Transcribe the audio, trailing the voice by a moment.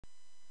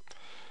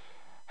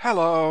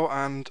Hello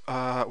and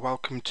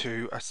welcome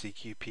to a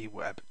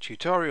CQPweb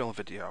tutorial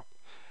video.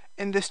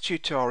 In this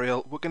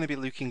tutorial we're going to be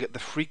looking at the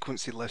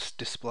frequency list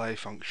display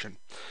function,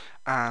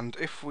 and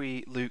if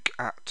we look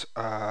at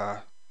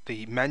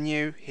the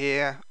menu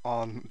here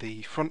on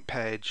the front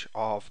page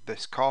of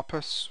this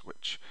corpus,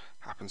 which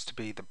happens to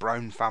be the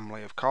Brown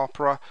family of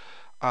corpora,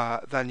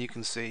 then you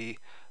can see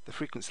the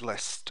frequency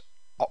list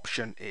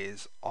option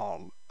is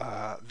on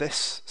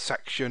this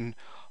section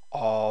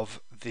of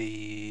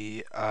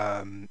the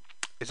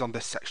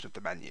this section of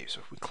the menu. So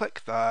if we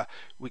click there,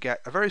 we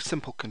get a very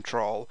simple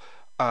control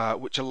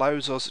which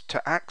allows us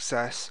to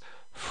access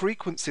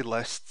frequency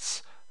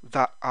lists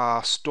that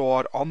are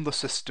stored on the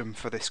system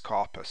for this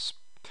corpus.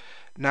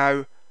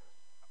 Now,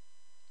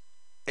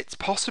 it's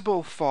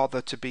possible for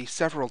there to be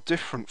several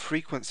different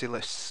frequency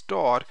lists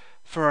stored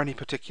for any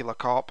particular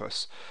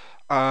corpus.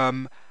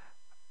 There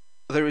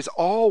is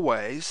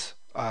always,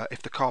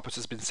 if the corpus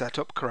has been set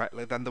up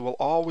correctly, then there will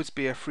always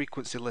be a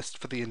frequency list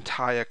for the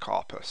entire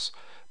corpus.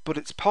 But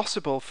it's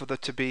possible for there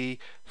to be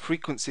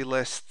frequency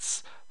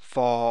lists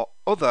for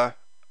other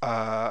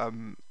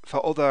parts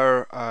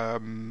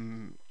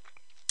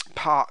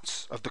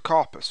of the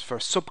corpus, for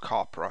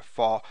subcorpora,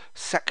 for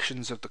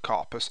sections of the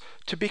corpus,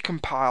 to be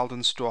compiled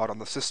and stored on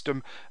the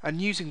system,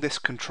 and using this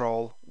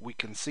control we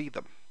can see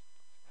them.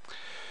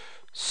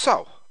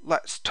 So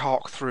let's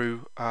talk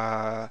through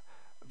the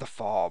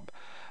form.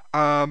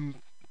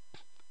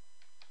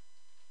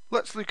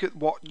 Let's look at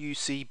what you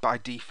see by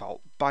default.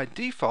 By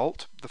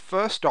default, the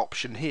first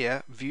option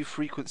here, View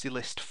Frequency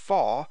List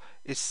For,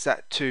 is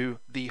set to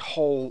the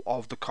whole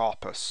of the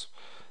corpus.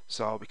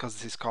 So because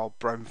this is called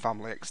Brown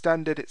Family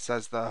Extended, it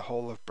says the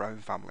whole of Brown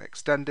Family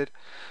Extended.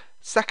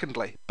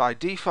 Secondly, by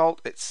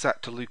default, it's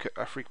set to look at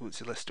a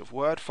frequency list of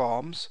word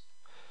forms.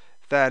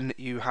 Then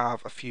you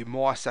have a few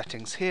more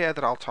settings here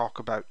that I'll talk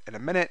about in a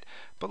minute,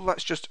 but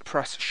let's just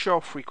press Show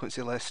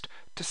Frequency List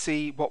to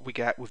see what we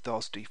get with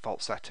those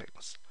default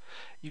settings.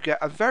 You get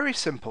a very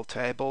simple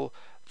table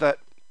that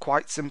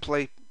quite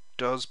simply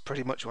does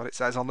pretty much what it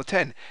says on the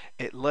tin.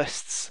 It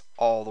lists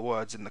all the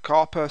words in the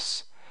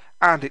corpus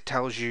and it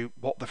tells you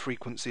what the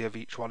frequency of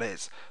each one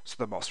is. So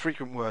the most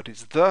frequent word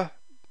is the,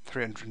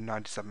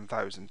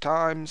 397,000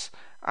 times,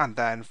 and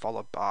then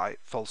followed by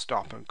full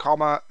stop and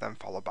comma, then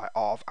followed by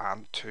of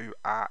and to,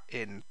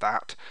 in,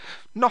 that.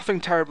 Nothing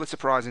terribly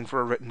surprising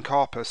for a written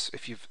corpus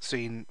if you've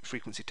seen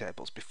frequency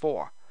tables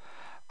before.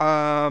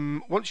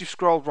 Once you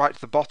scroll right to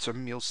the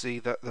bottom, you'll see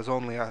that there's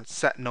only a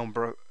set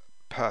number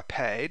per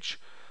page,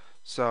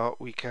 so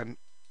we can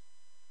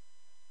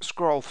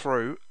scroll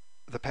through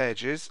the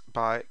pages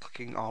by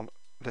clicking on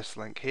this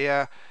link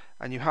here,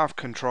 and you have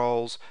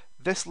controls.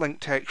 This link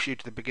takes you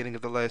to the beginning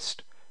of the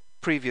list,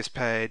 previous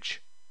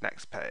page,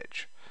 next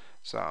page.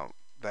 So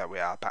there we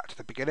are, back to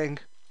the beginning.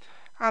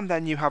 And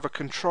then you have a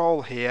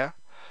control here.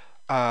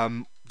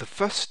 The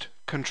first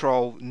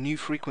control, New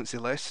Frequency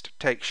List,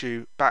 takes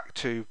you back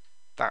to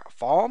that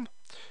form.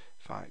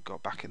 If I go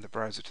back in the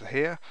browser to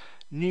here,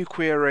 New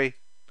Query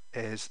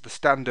is the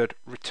standard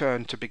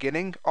Return to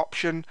Beginning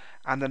option,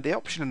 and then the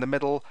option in the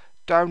middle,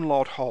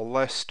 Download Whole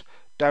List,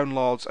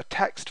 downloads a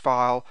text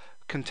file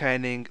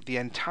containing the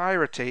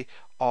entirety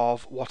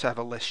of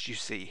whatever list you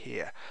see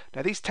here.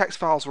 Now these text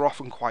files are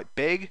often quite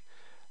big.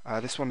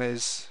 This one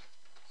is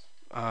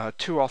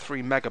 2 or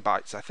 3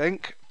 megabytes I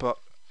think, but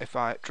if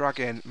I drag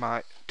in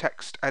my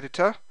text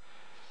editor,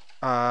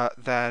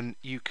 then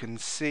you can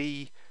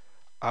see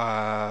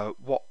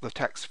what the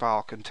text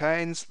file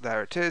contains.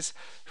 There it is,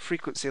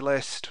 frequency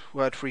list,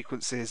 word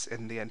frequencies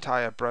in the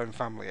entire Brown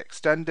Family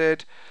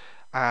Extended,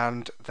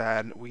 and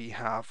then we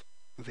have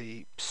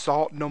the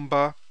sort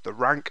number, the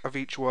rank of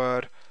each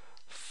word,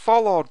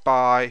 followed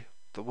by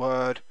the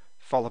word,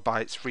 followed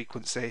by its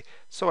frequency.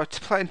 So a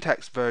plain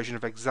text version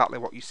of exactly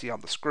what you see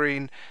on the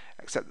screen,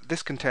 except that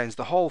this contains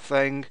the whole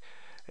thing.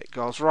 It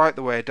goes right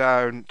the way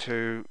down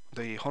to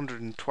the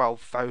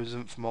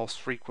 112,000th most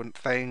frequent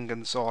thing,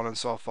 and so on and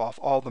so forth,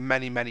 all the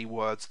many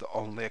words that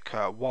only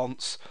occur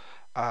once,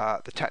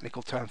 the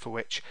technical term for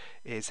which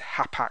is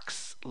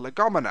hapax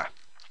legomena.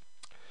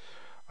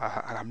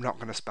 And I'm not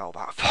going to spell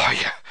that for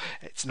you,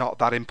 it's not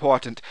that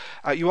important.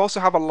 You also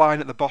have a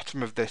line at the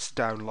bottom of this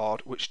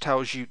download which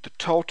tells you the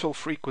total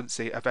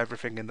frequency of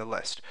everything in the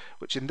list,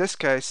 which in this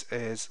case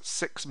is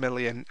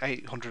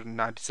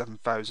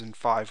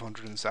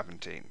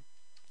 6,897,517.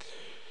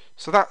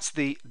 So that's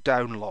the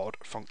download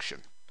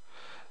function.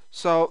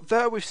 So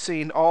there we've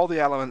seen all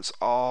the elements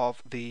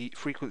of the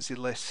frequency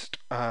list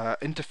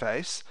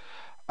interface.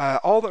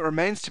 All that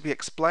remains to be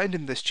explained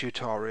in this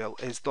tutorial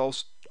is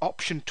those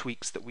option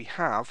tweaks that we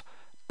have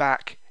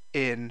back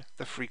in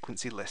the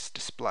frequency list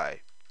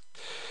display.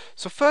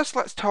 So first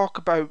let's talk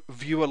about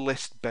view a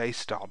list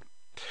based on.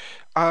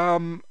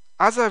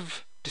 As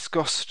I've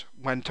discussed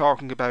when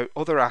talking about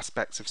other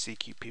aspects of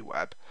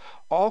CQPweb,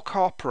 all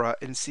corpora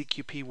in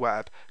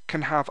CQPweb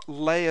can have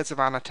layers of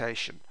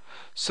annotation.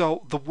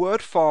 So the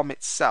word form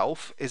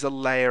itself is a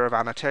layer of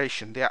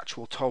annotation, the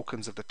actual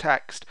tokens of the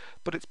text,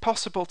 but it's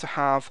possible to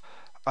have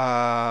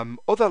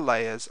Other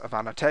layers of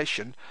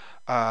annotation,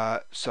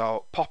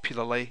 so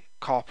popularly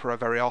corpora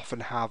very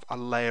often have a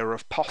layer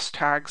of post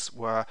tags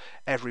where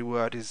every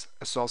word is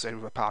associated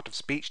with a part of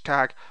speech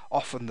tag.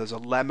 Often there's a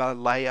lemma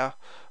layer,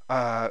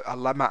 a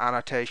lemma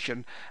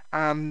annotation,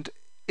 and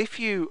if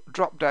you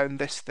drop down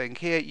this thing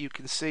here, you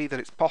can see that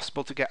it's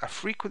possible to get a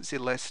frequency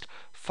list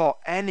for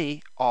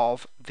any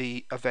of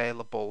the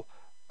available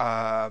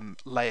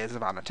layers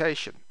of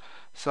annotation.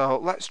 So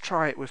let's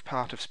try it with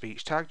part of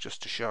speech tag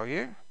just to show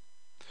you.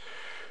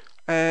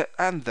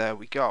 And there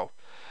we go.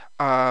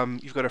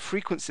 You've got a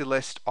frequency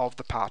list of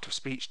the part of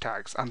speech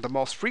tags, and the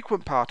most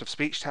frequent part of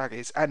speech tag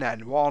is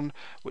NN1,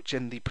 which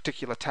in the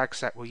particular tag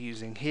set we're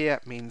using here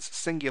means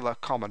singular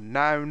common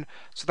noun,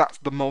 so that's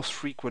the most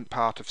frequent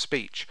part of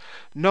speech.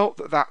 Note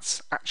that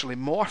that's actually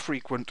more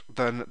frequent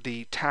than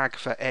the tag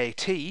for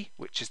AT,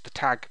 which is the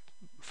tag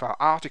for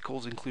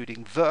articles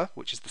including the,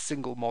 which is the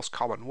single most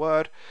common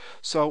word.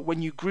 So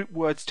when you group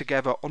words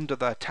together under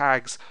their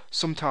tags,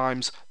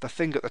 sometimes the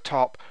thing at the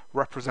top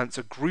represents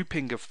a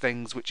grouping of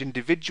things which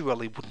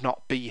individually would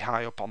not be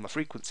high up on the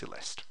frequency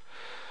list.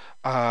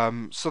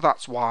 So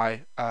that's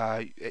why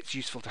it's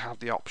useful to have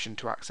the option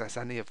to access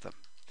any of them.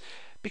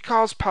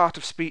 Because part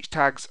of speech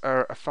tags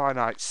are a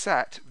finite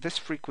set, this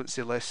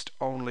frequency list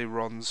only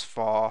runs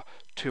for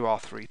 2 or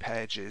 3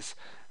 pages,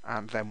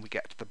 and then we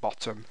get to the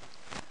bottom.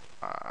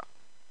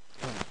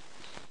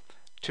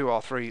 2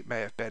 or 3 may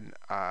have been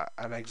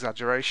an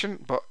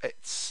exaggeration, but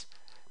it's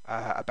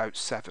about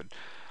 7.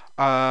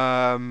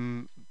 A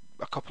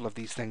couple of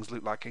these things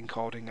look like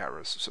encoding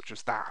errors, such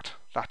as that.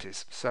 That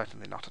is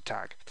certainly not a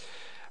tag.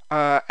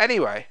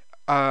 Anyway,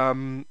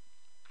 to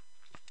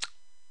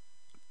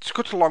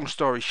cut a long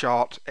story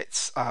short,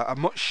 it's a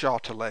much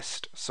shorter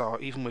list, so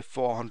even with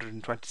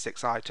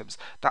 426 items,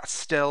 that's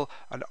still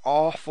an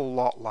awful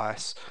lot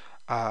less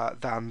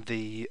than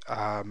the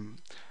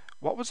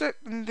what was it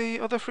in the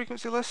other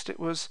frequency list? It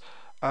was,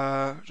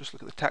 just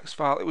look at the text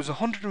file, it was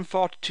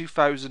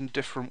 142,000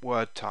 different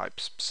word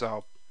types,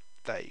 so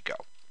there you go.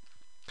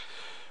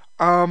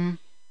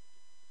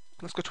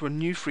 Let's go to a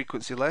new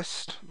frequency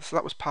list. So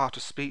that was part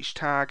of speech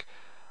tag.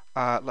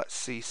 Let's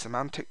see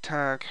semantic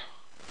tag.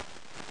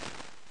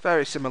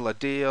 Very similar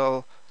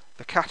deal.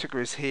 The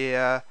categories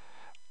here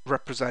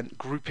represent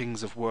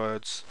groupings of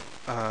words.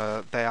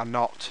 They are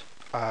not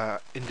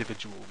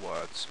individual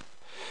words.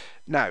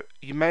 Now,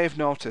 you may have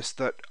noticed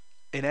that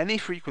in any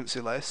frequency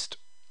list,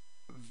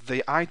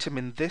 the item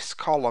in this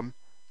column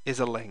is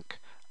a link,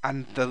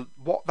 and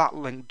what that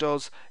link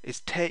does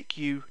is take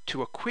you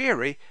to a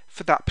query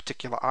for that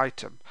particular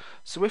item.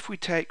 So if we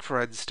take,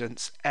 for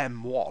instance,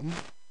 M1,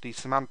 the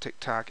semantic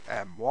tag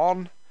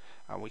M1,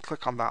 and we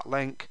click on that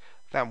link,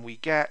 then we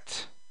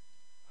get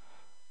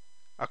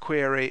a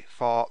query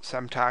for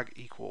semtag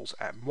equals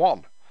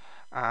M1.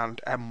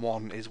 And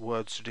M1 is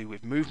words to do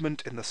with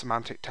movement in the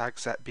semantic tag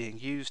set being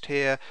used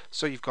here,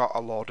 so you've got a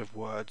load of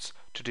words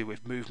to do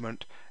with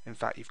movement. In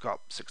fact, you've got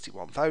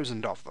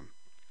 61,000 of them.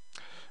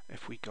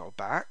 If we go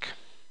back,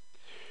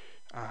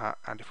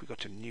 and if we go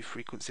to new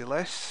frequency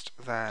list,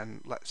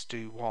 then let's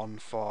do one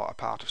for a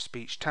part of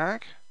speech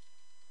tag.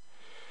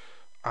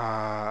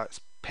 Let's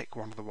pick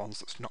one of the ones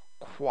that's not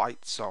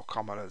quite so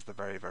common as the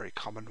very, very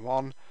common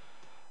one.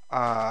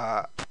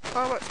 Well,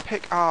 let's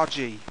pick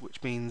RG,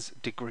 which means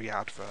degree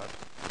adverb,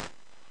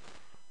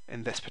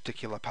 in this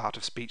particular part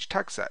of speech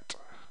tag set.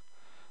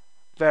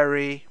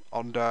 Very,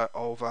 under,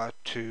 over,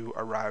 to,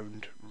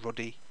 around,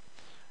 ruddy,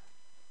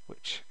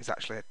 which is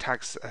actually a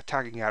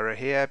tagging error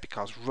here,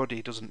 because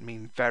ruddy doesn't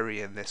mean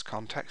very in this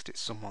context,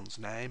 it's someone's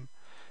name.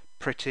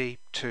 Pretty,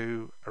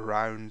 to,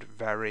 around,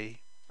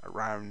 very,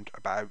 around,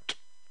 about.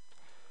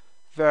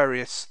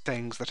 Various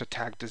things that are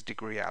tagged as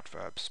degree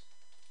adverbs.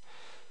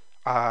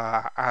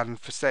 And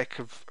for sake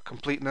of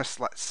completeness,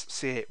 let's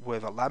see it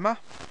with a lemma.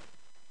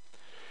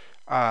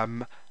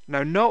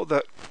 Now note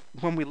that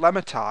when we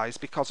lemmatize,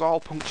 because all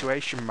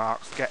punctuation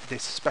marks get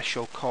this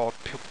special code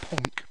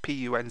punc,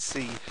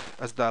 P-U-N-C,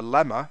 as their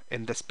lemma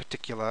in this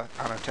particular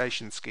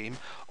annotation scheme,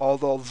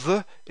 although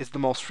the is the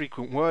most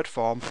frequent word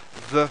form,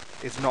 the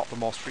is not the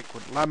most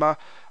frequent lemma.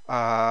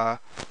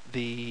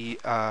 The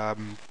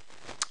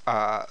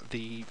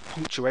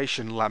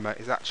punctuation lemma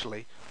is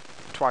actually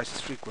twice as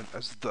frequent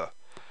as the.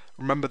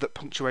 Remember that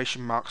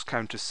punctuation marks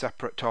count as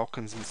separate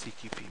tokens in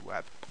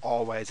CQPweb,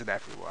 always and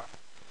everywhere.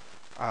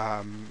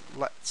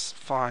 Let's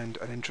find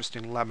an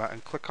interesting lemma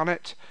and click on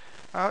it.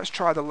 Let's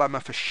try the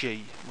lemma for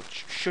she,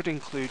 which should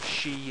include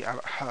she and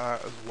her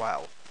as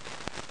well,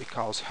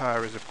 because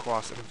her is of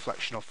course an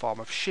inflectional form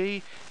of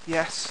she.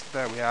 Yes,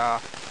 there we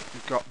are.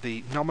 We've got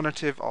the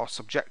nominative or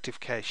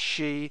subjective case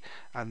she,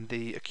 and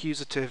the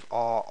accusative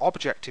or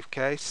objective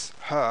case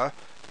her,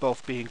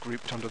 both being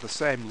grouped under the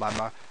same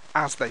lemma,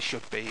 as they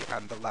should be,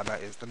 and the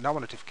lemma is the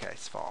nominative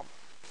case form.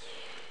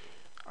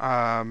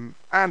 And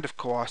of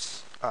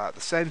course, the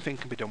same thing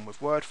can be done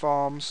with word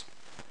forms.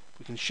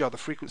 We can show the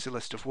frequency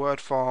list of word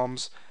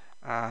forms,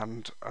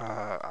 and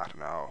I don't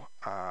know,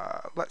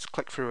 let's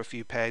click through a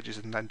few pages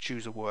and then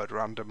choose a word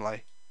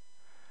randomly.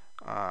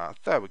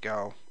 There we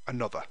go,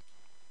 another.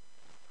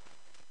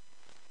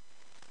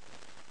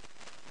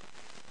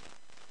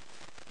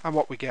 and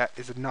what we get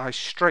is a nice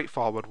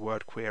straightforward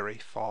word query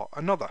for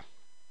another.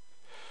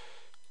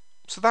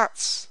 So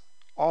that's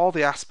all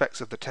the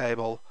aspects of the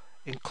table,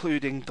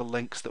 including the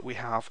links that we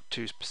have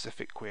to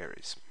specific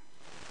queries.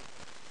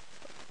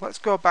 Let's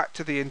go back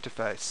to the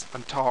interface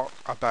and talk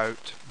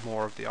about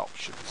more of the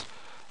options.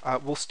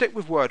 We'll stick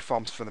with word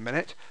forms for the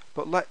minute,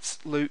 but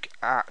let's look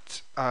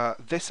at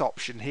this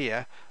option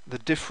here, the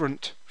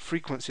different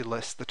frequency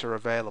lists that are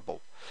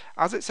available.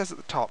 As it says at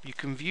the top, you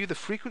can view the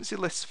frequency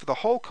lists for the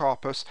whole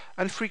corpus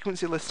and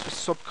frequency lists for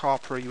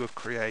subcorpora you have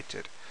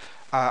created.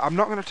 I'm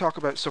not going to talk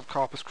about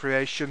subcorpus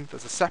creation,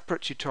 there's a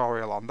separate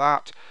tutorial on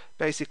that.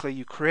 Basically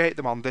you create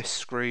them on this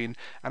screen,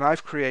 and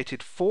I've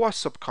created 4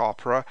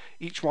 subcorpora,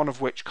 each one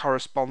of which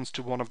corresponds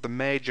to one of the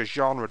major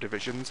genre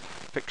divisions: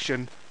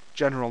 fiction,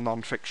 general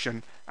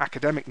non-fiction,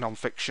 academic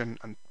non-fiction,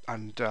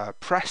 and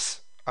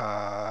press.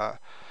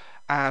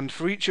 And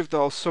for each of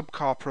those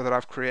subcorpora that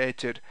I've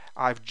created,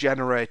 I've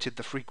generated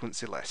the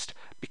frequency list.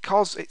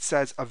 Because it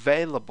says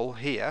available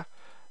here,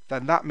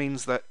 then that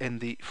means that in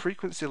the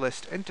frequency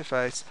list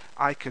interface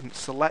I can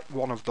select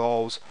one of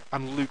those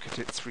and look at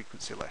its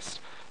frequency list.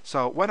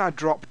 So when I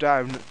drop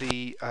down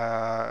the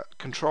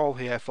control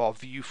here for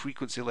view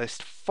frequency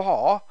list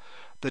 4,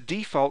 the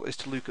default is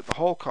to look at the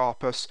whole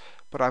corpus,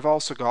 but I've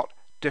also got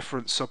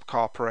different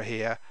subcorpora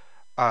here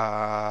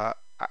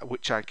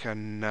which I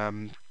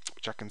can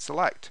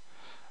select.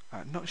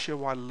 Not sure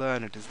why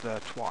learned is there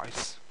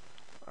twice.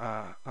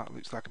 That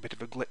looks like a bit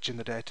of a glitch in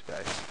the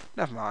database.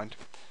 Never mind.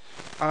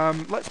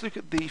 Let's look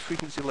at the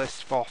frequency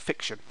list for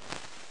fiction.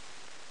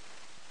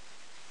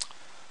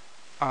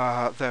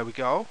 There we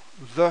go.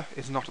 The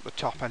is not at the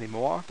top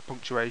anymore, the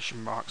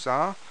punctuation marks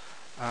are,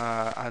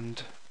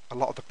 and a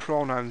lot of the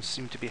pronouns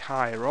seem to be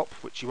higher up,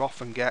 which you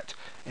often get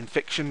in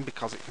fiction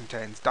because it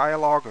contains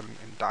dialogue, and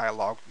in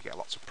dialogue you get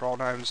lots of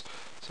pronouns.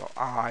 So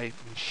I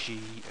and she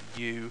and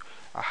you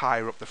are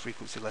higher up the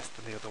frequency list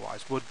than they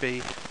otherwise would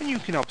be, and you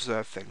can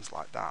observe things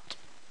like that.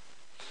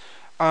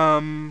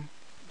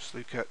 Let's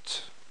look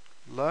at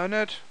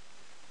learned.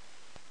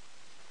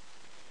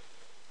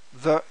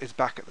 The is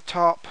back at the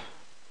top.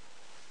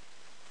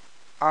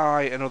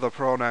 I and other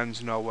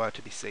pronouns nowhere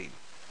to be seen.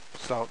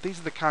 So these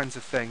are the kinds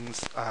of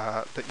things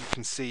that you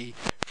can see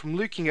from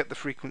looking at the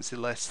frequency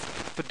list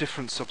for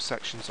different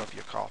subsections of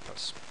your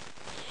corpus.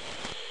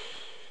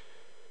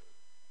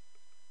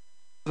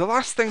 The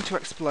last thing to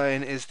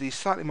explain is the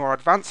slightly more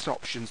advanced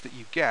options that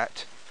you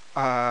get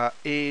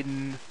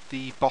in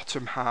the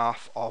bottom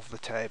half of the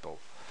table.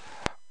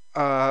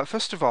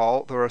 First of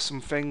all, there are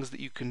some things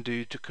that you can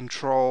do to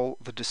control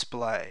the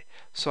display.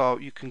 So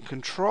you can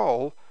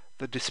control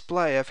the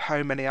display of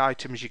how many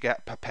items you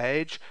get per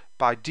page.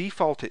 By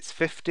default it's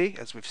 50,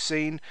 as we've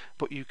seen,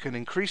 but you can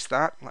increase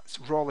that. Let's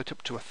roll it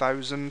up to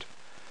 1,000.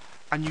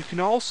 And you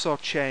can also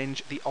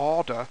change the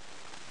order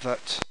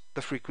that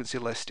the frequency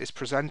list is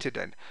presented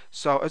in.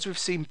 So as we've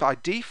seen, by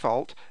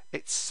default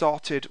it's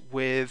sorted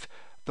with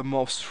the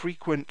most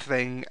frequent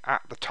thing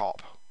at the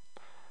top.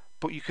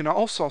 But you can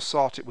also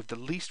sort it with the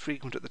least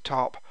frequent at the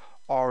top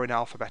or in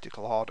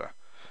alphabetical order.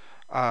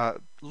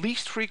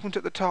 Least frequent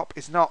at the top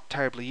is not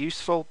terribly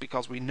useful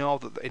because we know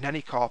that in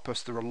any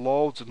corpus there are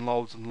loads and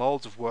loads and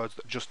loads of words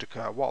that just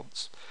occur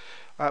once.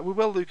 We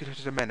will look at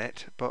it in a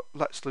minute, but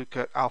let's look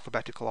at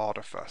alphabetical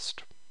order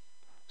first.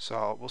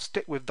 So we'll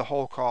stick with the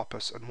whole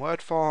corpus and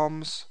word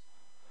forms,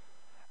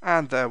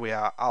 and there we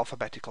are,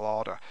 alphabetical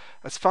order.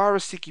 As far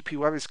as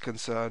CQPweb is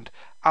concerned,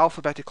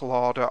 alphabetical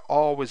order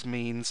always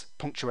means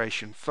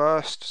punctuation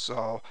first,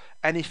 so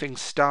anything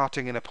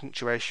starting in a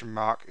punctuation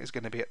mark is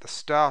going to be at the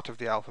start of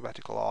the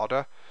alphabetical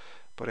order.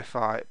 But if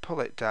I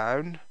pull it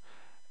down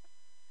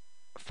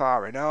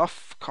far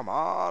enough, come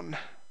on,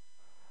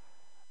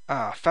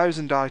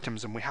 1,000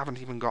 items and we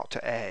haven't even got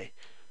to A.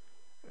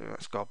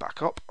 Let's go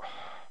back up.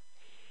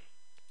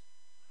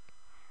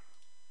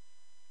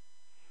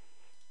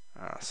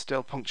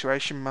 Still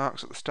punctuation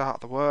marks at the start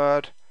of the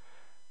word.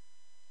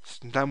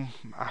 Then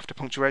after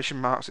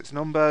punctuation marks it's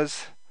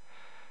numbers.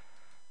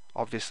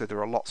 Obviously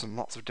there are lots and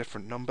lots of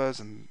different numbers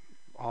and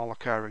all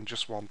occurring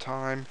just one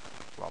time.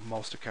 Well,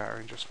 most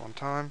occurring just one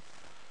time.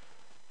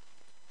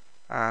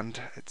 And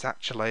it's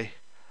actually...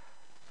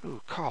 ooh,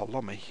 call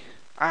lummy.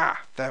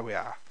 There we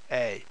are.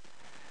 A.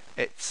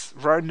 It's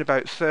round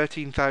about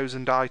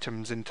 13,000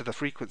 items into the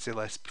frequency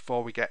list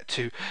before we get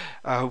to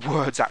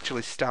words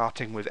actually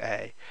starting with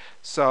A.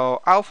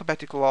 So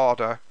alphabetical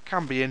order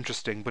can be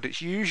interesting, but it's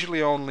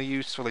usually only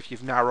useful if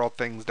you've narrowed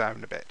things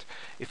down a bit.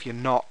 If you're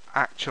not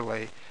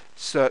actually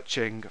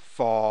searching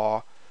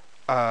for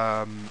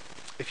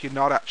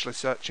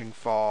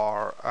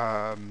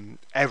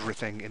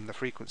everything in the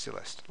frequency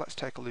list. Let's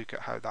take a look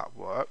at how that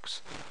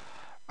works.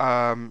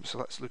 So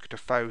let's look at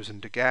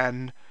 1,000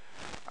 again.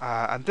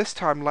 And this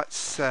time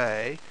let's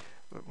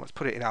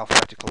put it in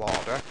alphabetical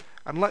order,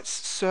 and let's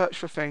search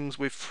for things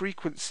with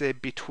frequency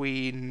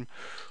between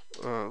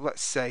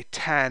let's say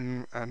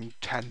 10 and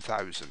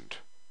 10,000.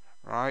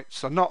 Right,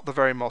 so not the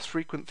very most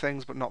frequent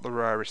things, but not the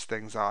rarest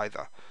things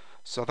either.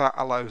 So that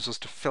allows us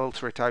to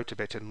filter it out a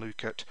bit and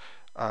look at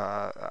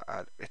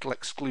it'll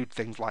exclude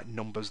things like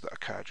numbers that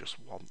occur just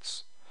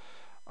once.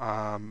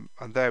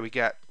 And there we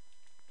get,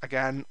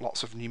 again,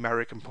 lots of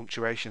numeric and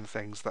punctuation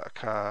things that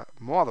occur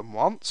more than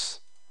once.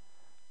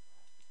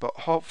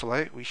 But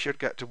hopefully we should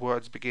get to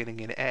words beginning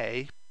in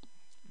A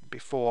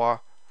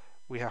before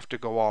we have to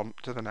go on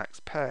to the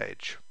next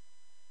page.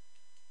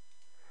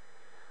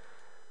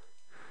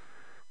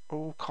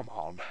 Oh, come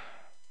on.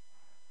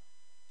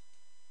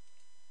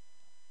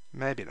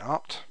 Maybe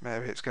not.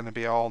 Maybe it's going to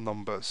be all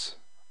numbers.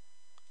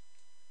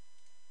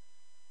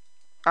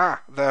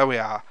 Ah, there we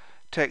are.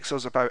 Takes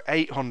us about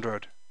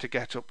 800 to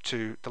get up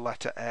to the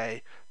letter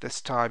A,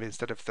 this time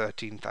instead of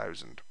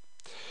 13,000.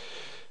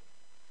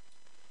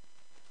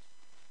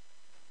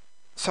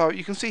 So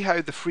you can see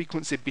how the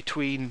frequency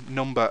between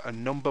number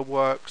and number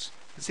works.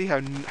 You can see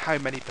how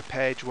many per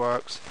page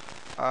works.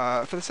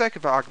 For the sake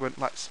of argument,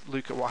 let's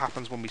look at what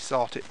happens when we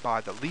sort it by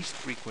the least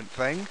frequent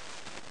thing.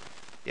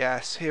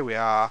 Yes, here we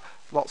are.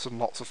 Lots and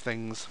lots of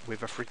things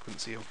with a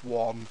frequency of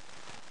 1.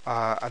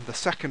 And the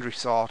secondary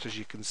sort, as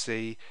you can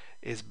see,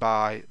 is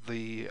by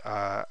the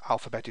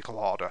alphabetical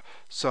order.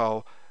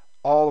 So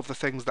all of the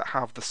things that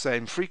have the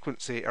same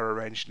frequency are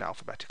arranged in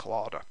alphabetical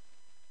order.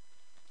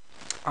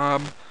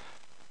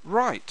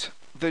 Right,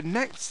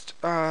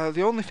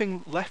 the only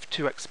thing left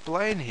to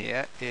explain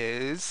here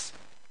is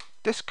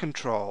this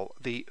control,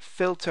 the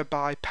filter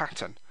by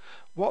pattern.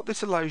 What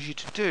this allows you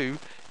to do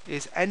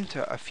is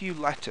enter a few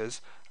letters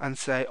and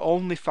say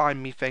only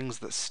find me things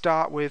that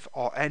start with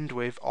or end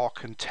with or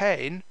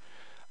contain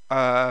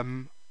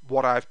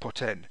what I've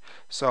put in.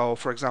 So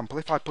for example,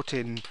 if I put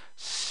in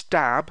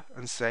stab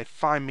and say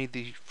find me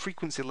the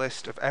frequency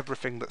list of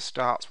everything that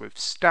starts with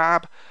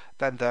stab,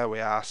 then there we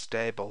are: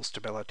 stable,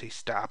 stability,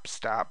 stab,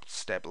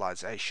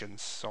 stabilization,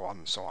 so on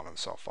and so on and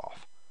so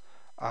forth.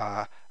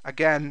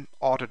 Again,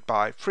 ordered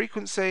by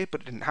frequency,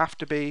 but it didn't have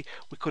to be.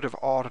 We could have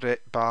ordered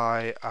it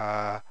by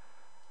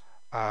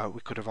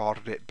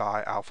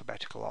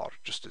alphabetical order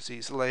just as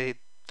easily.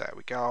 There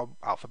we go,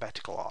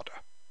 alphabetical order.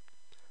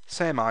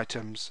 Same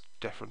items,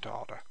 different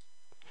order.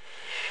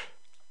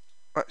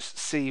 Let's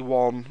see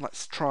one.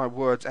 Let's try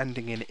words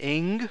ending in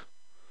ing.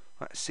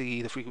 Let's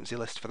see the frequency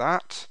list for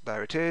that.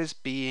 There it is: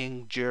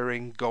 being,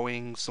 during,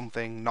 going,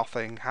 something,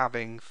 nothing,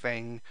 having,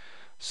 thing,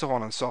 so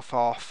on and so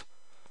forth.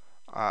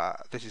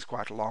 This is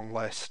quite a long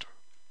list.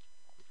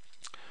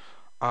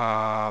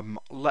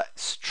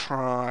 Let's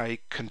try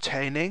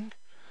containing.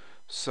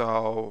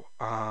 So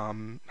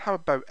how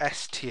about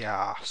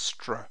str,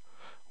 str?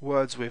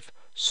 Words with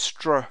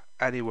str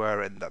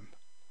anywhere in them.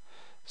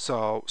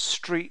 So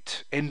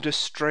street,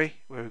 industry,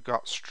 we've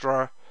got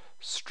str,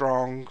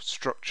 strong,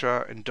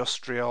 structure,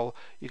 industrial.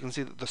 You can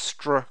see that the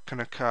str can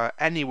occur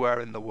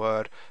anywhere in the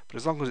word, but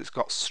as long as it's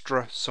got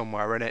str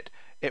somewhere in it,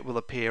 it will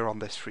appear on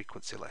this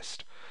frequency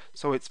list.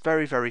 So it's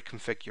very, very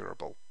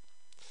configurable.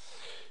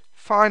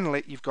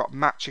 Finally, you've got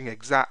matching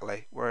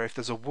exactly, where if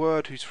there's a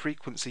word whose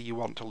frequency you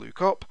want to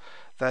look up,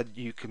 then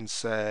you can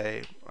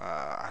say,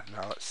 I don't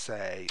know, let's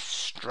say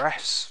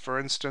stress, for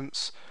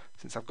instance,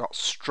 since I've got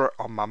str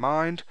on my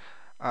mind.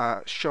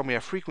 Show me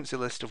a frequency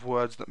list of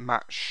words that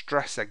match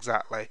stress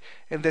exactly.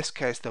 In this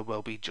case, there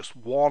will be just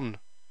one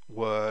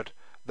word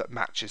that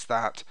matches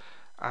that,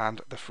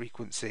 and the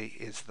frequency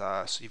is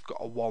there. So you've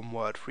got a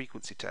one-word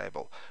frequency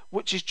table,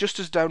 which is just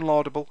as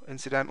downloadable,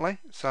 incidentally.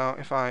 So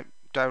if I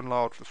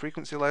download the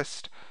frequency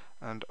list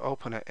and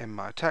open it in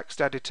my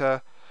text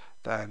editor,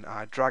 then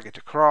I drag it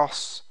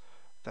across.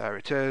 There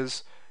it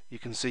is. You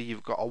can see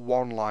you've got a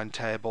one-line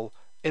table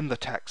in the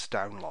text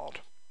download.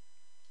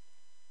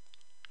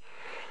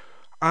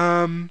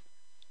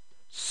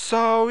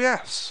 So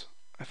yes,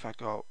 if I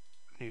go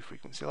new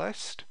frequency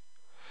list,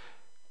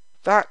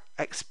 that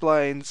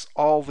explains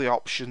all the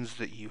options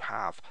that you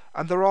have,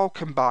 and they're all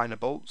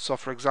combinable. So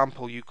for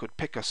example, you could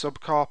pick a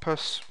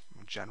subcorpus,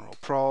 general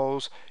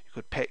prose, you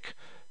could pick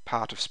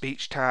part of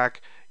speech tag,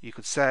 you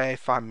could say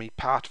find me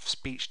part of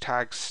speech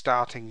tags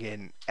starting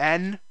in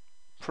N,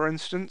 for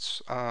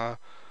instance,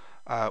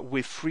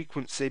 with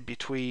frequency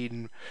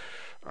between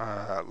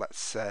let's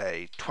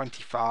say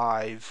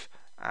 25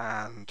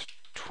 and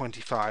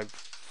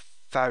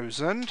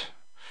 25,000,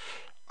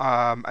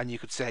 and you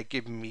could say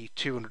give me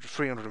 200 to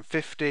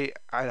 350 in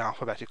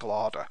alphabetical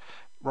order.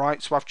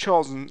 Right, so I've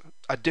chosen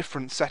a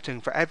different setting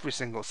for every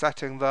single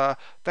setting there.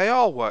 They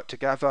all work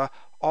together,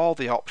 all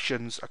the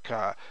options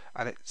occur,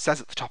 and it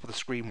says at the top of the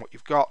screen what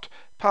you've got: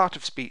 part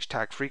of speech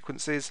tag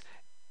frequencies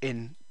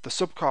in the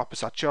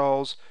subcorpus I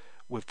chose,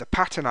 with the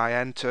pattern I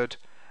entered,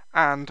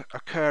 and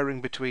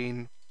occurring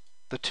between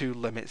the two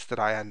limits that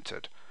I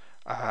entered.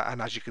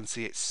 And as you can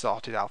see, it's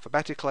sorted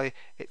alphabetically,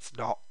 it's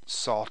not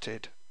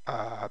sorted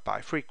by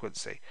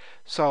frequency.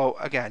 So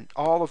again,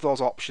 all of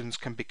those options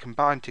can be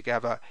combined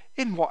together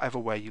in whatever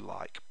way you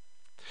like.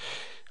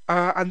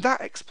 And that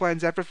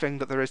explains everything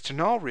that there is to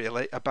know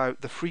really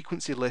about the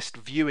frequency list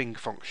viewing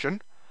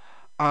function.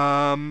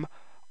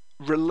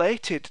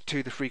 Related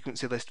to the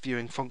frequency list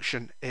viewing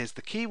function is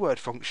the keyword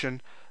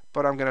function,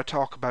 but I'm going to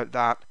talk about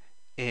that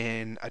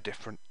in a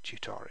different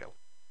tutorial.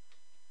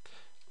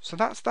 So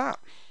that's that.